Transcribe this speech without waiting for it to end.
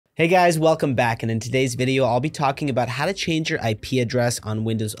Hey guys, welcome back, and in today's video I'll be talking about how to change your IP address on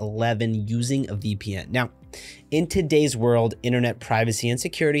Windows 11 using a VPN. Now, in today's world, internet privacy and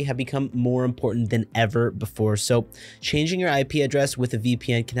security have become more important than ever before, so changing your IP address with a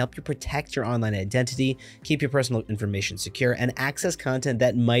VPN can help you protect your online identity, keep your personal information secure, and access content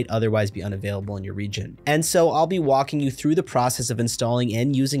that might otherwise be unavailable in your region. And so I'll be walking you through the process of installing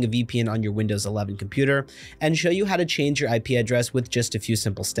and using a VPN on your Windows 11 computer and show you how to change your IP address with just a few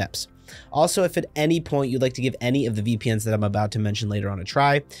simple steps. Also, if at any point you'd like to give any of the VPNs that I'm about to mention later on a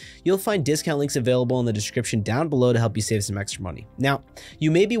try, you'll find discount links available in the description down below to help you save some extra money. Now,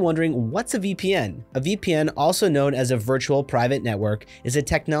 you may be wondering, what's a VPN? A VPN, also known as a virtual private network, is a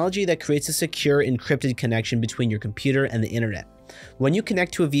technology that creates a secure encrypted connection between your computer and the internet. When you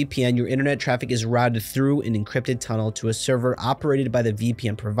connect to a VPN, your internet traffic is routed through an encrypted tunnel to a server operated by the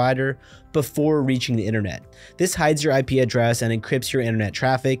VPN provider before reaching the internet. This hides your IP address and encrypts your internet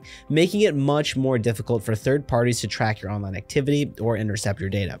traffic, making it much more difficult for third parties to track your online activity or intercept your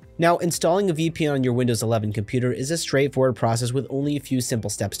data. Now, installing a VPN on your Windows 11 computer is a straightforward process with only a few simple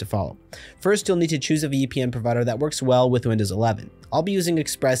steps to follow. First, you'll need to choose a VPN provider that works well with Windows 11. I'll be using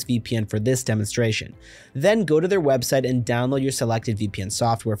ExpressVPN for this demonstration. Then go to their website and download your selected VPN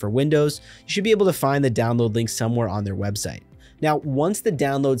software for Windows. You should be able to find the download link somewhere on their website. Now, once the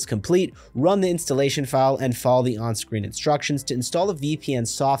download's complete, run the installation file and follow the on-screen instructions to install the VPN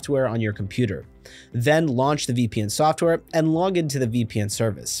software on your computer. Then launch the VPN software and log into the VPN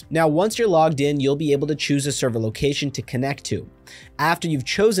service. Now, once you're logged in, you'll be able to choose a server location to connect to. After you've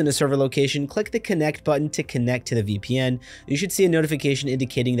chosen a server location, click the connect button to connect to the VPN. You should see a notification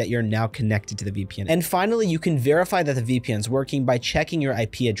indicating that you're now connected to the VPN. And finally, you can verify that the VPN is working by checking your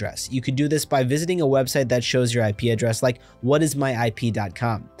IP address. You could do this by visiting a website that shows your IP address, like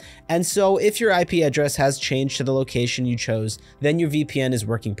whatismyip.com. And so if your IP address has changed to the location you chose, then your VPN is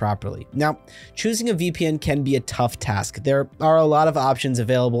working properly. Now, choosing a VPN can be a tough task. There are a lot of options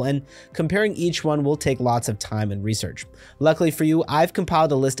available, and comparing each one will take lots of time and research. Luckily for you, I've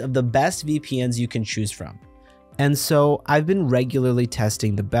compiled a list of the best VPNs you can choose from. And so I've been regularly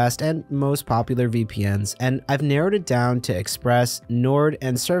testing the best and most popular VPNs, and I've narrowed it down to Express, Nord,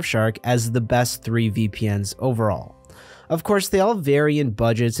 and Surfshark as the best 3 VPNs overall. Of course, they all vary in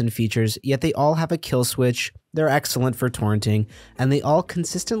budgets and features, yet they all have a kill switch, they're excellent for torrenting, and they all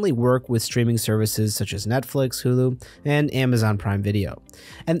consistently work with streaming services such as Netflix, Hulu, and Amazon Prime Video.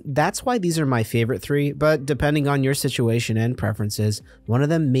 And that's why these are my favorite 3, but depending on your situation and preferences, one of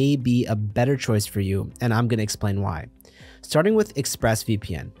them may be a better choice for you, and I'm going to explain why. Starting with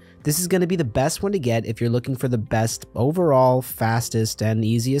ExpressVPN. This is going to be the best one to get if you're looking for the best overall, fastest, and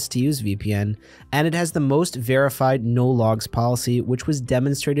easiest to use VPN, and it has the most verified no logs policy, which was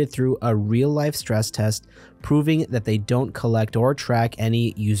demonstrated through a real-life stress test, proving that they don't collect or track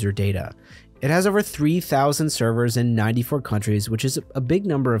any user data. It has over 3,000 servers in 94 countries, which is a big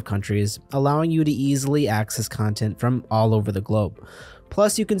number of countries, allowing you to easily access content from all over the globe.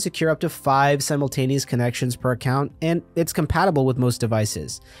 Plus, you can secure up to 5 simultaneous connections per account, and it's compatible with most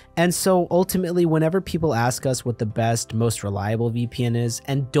devices. And so ultimately, whenever people ask us what the best, most reliable VPN is,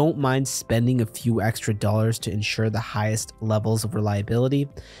 and don't mind spending a few extra dollars to ensure the highest levels of reliability,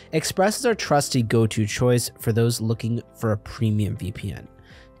 Express is our trusty go-to choice for those looking for a premium VPN.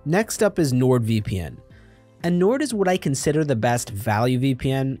 Next up is NordVPN. And Nord is what I consider the best value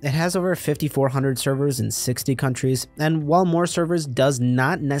VPN. It has over 5,400 servers in 60 countries, and while more servers does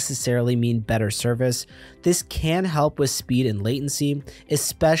not necessarily mean better service, this can help with speed and latency,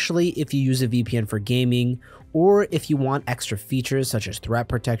 especially if you use a VPN for gaming, or if you want extra features such as threat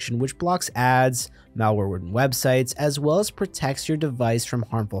protection, which blocks ads, malware-ridden websites, as well as protects your device from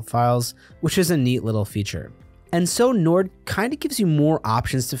harmful files, which is a neat little feature. And so Nord kind of gives you more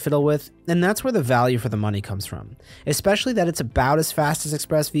options to fiddle with, and that's where the value for the money comes from, especially that it's about as fast as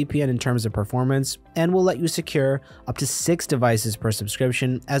ExpressVPN in terms of performance, and will let you secure up to 6 devices per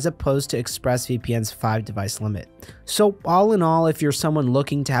subscription as opposed to ExpressVPN's 5 device limit. So all in all, if you're someone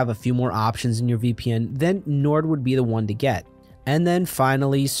looking to have a few more options in your VPN, then Nord would be the one to get. And then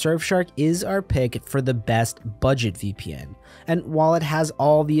finally, Surfshark is our pick for the best budget VPN. And while it has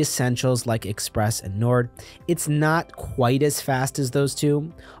all the essentials like Express and Nord, it's not quite as fast as those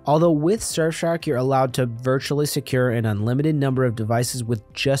two. Although with Surfshark, you're allowed to virtually secure an unlimited number of devices with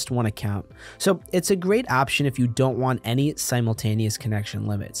just one account. So it's a great option if you don't want any simultaneous connection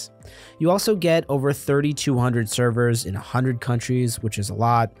limits. You also get over 3,200 servers in 100 countries, which is a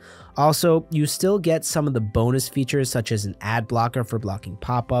lot. Also, you still get some of the bonus features such as an ad blocker for blocking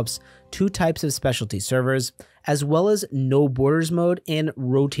pop-ups, 2 types of specialty servers, as well as no borders mode and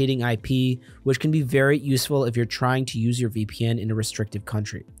rotating IP, which can be very useful if you're trying to use your VPN in a restrictive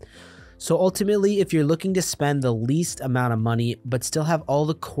country. So ultimately, if you're looking to spend the least amount of money but still have all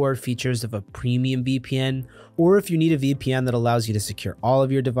the core features of a premium VPN, or if you need a VPN that allows you to secure all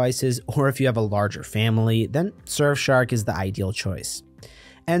of your devices, or if you have a larger family, then Surfshark is the ideal choice.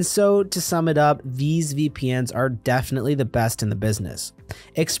 And so, to sum it up, these VPNs are definitely the best in the business.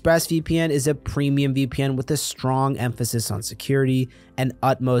 ExpressVPN is a premium VPN with a strong emphasis on security and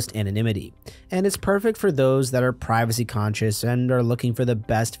utmost anonymity, and it's perfect for those that are privacy conscious and are looking for the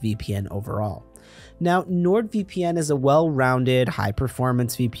best VPN overall. Now, NordVPN is a well-rounded,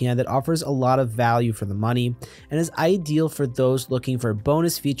 high-performance VPN that offers a lot of value for the money and is ideal for those looking for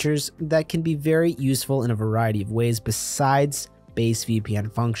bonus features that can be very useful in a variety of ways besides base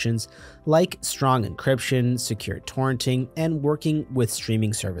VPN functions like strong encryption, secure torrenting, and working with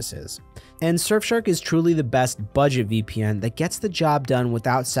streaming services. And Surfshark is truly the best budget VPN that gets the job done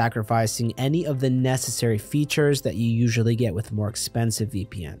without sacrificing any of the necessary features that you usually get with more expensive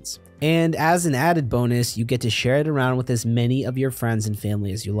VPNs. And as an added bonus, you get to share it around with as many of your friends and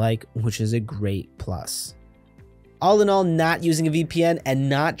family as you like, which is a great plus. All in all, not using a VPN and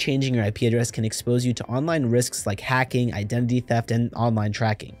not changing your IP address can expose you to online risks like hacking, identity theft, and online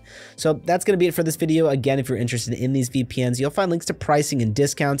tracking. So that's going to be it for this video. Again, if you're interested in these VPNs, you'll find links to pricing and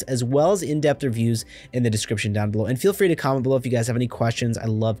discounts as well as in-depth reviews in the description down below. And feel free to comment below if you guys have any questions. I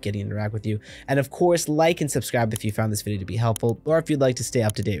love getting to interact with you. And of course, like and subscribe if you found this video to be helpful or if you'd like to stay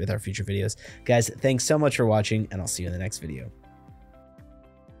up to date with our future videos. Guys, thanks so much for watching, and I'll see you in the next video.